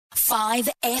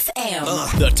5FM.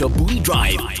 The Thabooty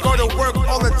Drive. Go to work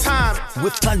all the time.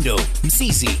 With Thando,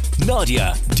 Msisi,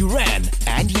 Nadia, Duran,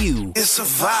 and you. It's a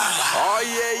vibe. Oh,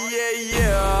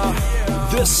 yeah.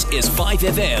 This is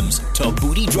 5FM's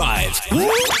Thabooty Drive.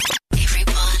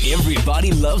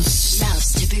 Everybody loves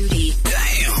Thabooty.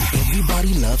 Damn.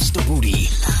 Everybody loves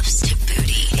Thabooty. Loves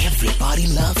Thabooty. Everybody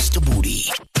loves Thabooty.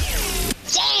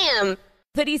 Damn.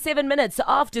 37 minutes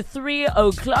after 3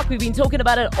 o'clock. We've been talking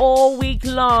about it all week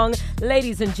long.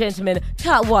 Ladies and gentlemen,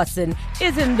 Kyle Watson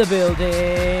is in the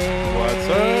building. What's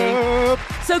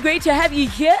up? So great to have you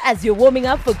here as you're warming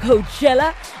up for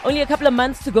Coachella. Only a couple of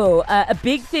months to go. A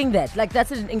big thing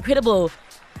that's an incredible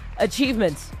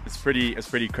achievement. It's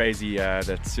pretty crazy that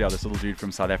this little dude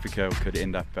from South Africa could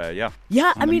end up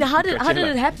Yeah, I mean, how did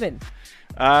it happen?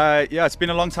 It's been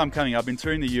a long time coming. I've been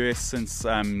touring the US since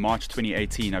March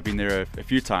 2018. I've been there a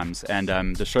few times, and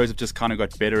the shows have just kind of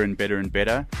got better and better and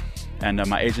better. And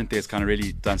my agent there's kind of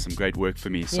really done some great work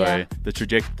for me. So the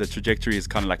trajectory is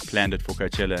kind of like planned it for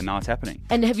Coachella, and now it's happening.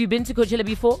 And have you been to Coachella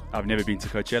before? I've never been to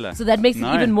Coachella. So that makes it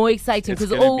even more exciting. It's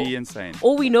going to be insane.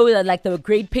 All we know are like the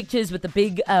great pictures with the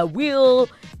big wheel,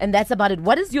 and that's about it.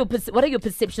 What are your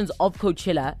perceptions of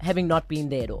Coachella, having not been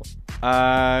there at all?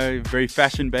 Very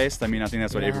fashion based. I mean, I think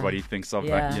that's what everybody thinks of,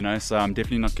 so I'm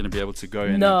definitely not going to be able to go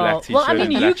in a black t-shirt. Well, I mean,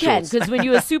 and you black can, shorts. because when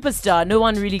you're a superstar, no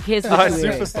one really cares what you're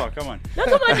wearing. Superstar, come on. No,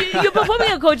 come on, you're performing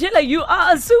at Coachella, you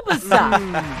are a superstar.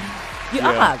 You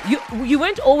are. You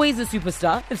weren't always a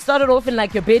superstar. It started off in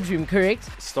like your bedroom, correct?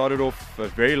 Started off a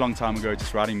very long time ago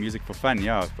just writing music for fun,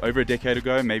 over a decade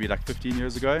ago, maybe like 15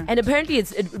 years ago. And apparently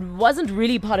it wasn't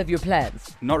really part of your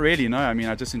plans. Not really, no. I mean,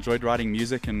 I just enjoyed writing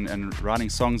music and writing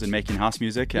songs and making house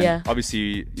music. And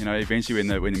obviously, eventually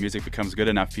when the music becomes good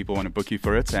enough, people want to book you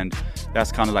for it. And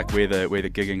that's kind of like where the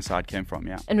gigging side came from,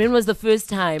 yeah. And when was the first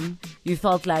time you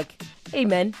felt like, hey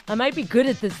man, I might be good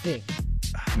at this thing?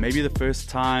 Maybe the first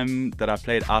time that I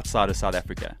played outside of South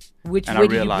Africa. Where I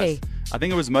realized, I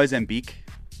think it was Mozambique,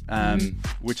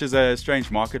 which is a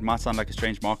strange market. Might sound like a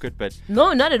strange market, but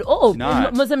no, not at all. No.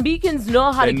 Mozambicans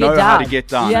know how to get down. They know how to get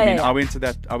down. Yeah, I went to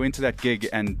that gig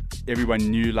and everyone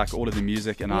knew like all of the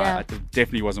music, and it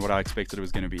definitely wasn't what I expected it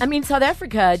was going to be. I mean, South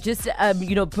Africa, just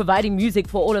providing music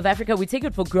for all of Africa, we take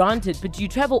it for granted. But you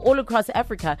travel all across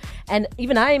Africa, and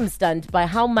even I am stunned by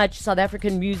how much South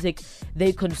African music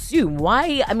they consume.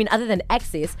 Why? I mean, other than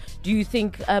access, do you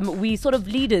think we sort of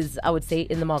leaders, I would say,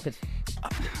 in the market?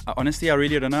 Honestly, I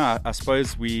really don't know. I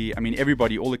suppose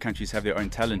everybody, all the countries have their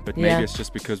own talent, but maybe it's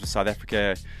just because with South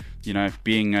Africa,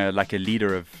 being like a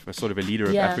leader of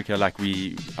Africa, like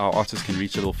our artists can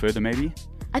reach a little further, maybe.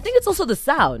 I think it's also the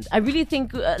sound. I really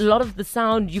think a lot of the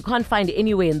sound you can't find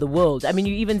anywhere in the world. I mean,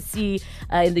 you even see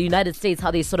in the United States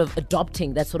how they're sort of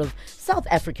adopting that sort of South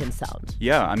African sound.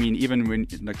 Yeah, I mean, even when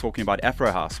talking about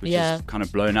Afro House, which has kind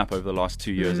of blown up over the last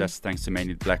 2 years, that's thanks to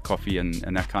mainly Black Coffee and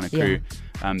that kind of crew.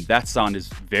 That sound is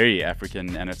very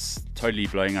African, and it's totally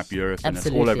blowing up Europe.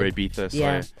 Absolutely. And it's all over Ibiza.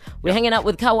 Yeah. We're hanging out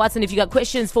with Kyle Watson. If you got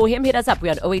questions for him, hit us up.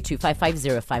 We're at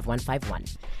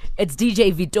 082-550-5151. It's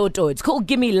DJ Vitoto. It's called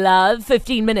Gimme Love.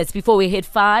 15 minutes before we hit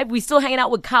 5. We're still hanging out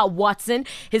with Kyle Watson.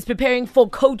 He's preparing for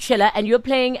Coachella, and you're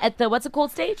playing at the, what's it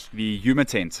called, stage? The Yuma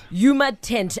Tent. Yuma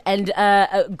Tent. And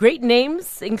great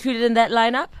names included in that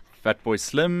lineup. Fatboy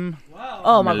Slim. Wow.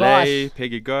 Oh my Malay, gosh.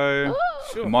 Peggy Go,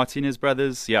 Sure. the Martinez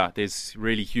brothers. Yeah, there's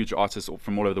really huge artists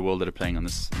from all over the world that are playing on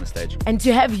the stage. And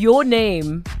to have your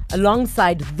name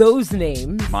alongside those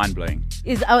names, Mind blowing.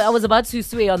 I was about to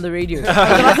swear on the radio. I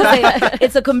was about to say,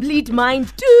 it's a complete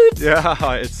mind, dude.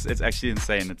 Yeah, it's actually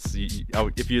insane.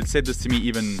 If you had said this to me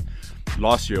even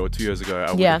last year or 2 years ago,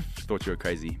 I would have thought you were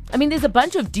crazy. I mean, there's a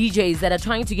bunch of DJs that are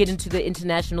trying to get into the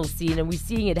international scene, and we're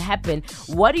seeing it happen.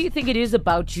 What do you think it is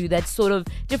about you that sort of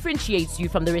differentiates you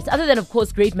from the rest, other than, of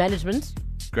course, great management?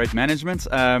 Great management.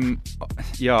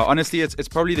 Honestly, it's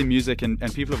probably the music, and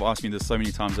people have asked me this so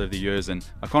many times over the years, and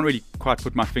I can't really quite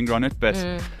put my finger on it, but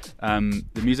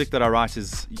the music that I write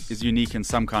is unique in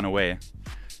some kind of way.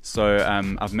 So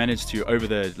I've managed to, over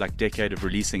the decade of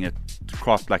releasing it, to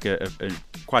craft like a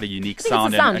quite a unique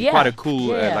sound, and quite a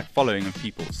cool following of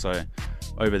people. So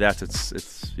over that,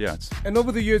 it's. And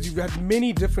over the years, you've had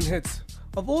many different hits.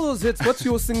 Of all those hits, what's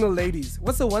your single ladies?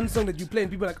 What's the one song that you play and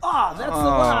people are like, that's the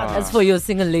one? That's for your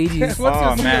single ladies. What's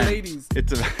your single ladies?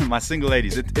 My single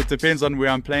ladies. It depends on where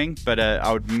I'm playing, but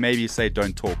I would maybe say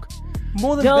Don't Talk.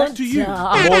 More than Back to You.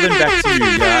 More than Back to You.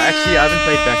 Yeah, actually, I haven't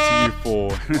played Back to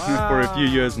You for a few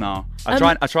years now. I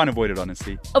try and avoid it,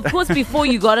 honestly. Of course, before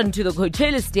you got onto the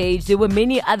Coachella stage, there were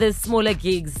many other smaller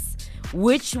gigs.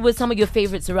 Which were some of your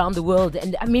favorites around the world?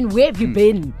 And I mean, where have you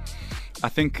been? I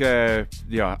think,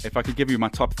 if I could give you my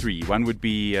top 3, one would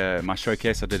be my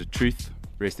showcase I did at Truth.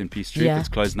 Rest in peace, Truth. Yeah. It's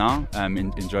closed now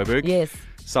in Joburg. Yes.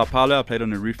 Sao Paulo, I played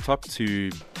on a rooftop to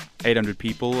 800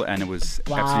 people, and it was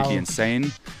Wow. absolutely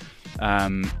insane.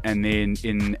 And then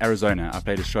in Arizona, I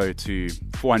played a show to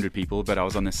 400 people, but I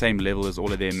was on the same level as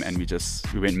all of them, and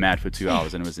we went mad for 2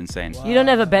 hours, and it was insane. You don't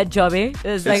have a bad job, eh?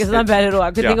 It's not bad at all.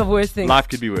 I could think of worse things. Life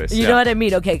could be worse. You know what I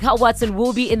mean? Okay, Kyle Watson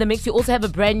will be in the mix. You also have a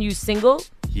brand new single.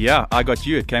 Yeah, I Got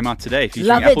You. It came out today, featuring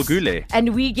Love Apple it. Goulet.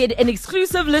 And we get an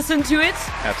exclusive listen to it.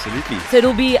 Absolutely. So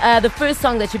it'll be the first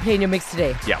song that you play in your mix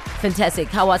today. Yeah. Fantastic.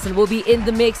 Kyle Watson will be in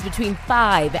the mix between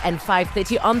 5 and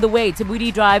 5:30 on the way to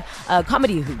Thabooty Drive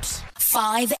Comedy Hoot.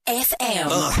 5 FM.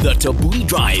 The Thabooty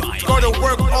Drive Go to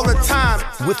work all the time.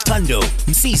 with Tando,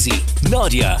 Mzizi,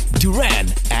 Nadia, Duran,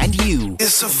 and you.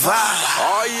 It's a vibe.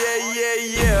 Oh,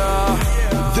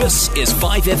 yeah. This is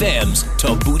 5FM's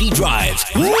Thabooty Drive.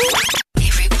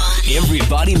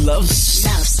 Everybody loves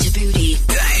Thabooty.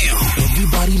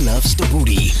 Everybody loves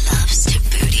Thabooty. Loves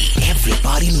Thabooty.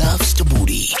 Everybody loves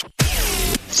Thabooty.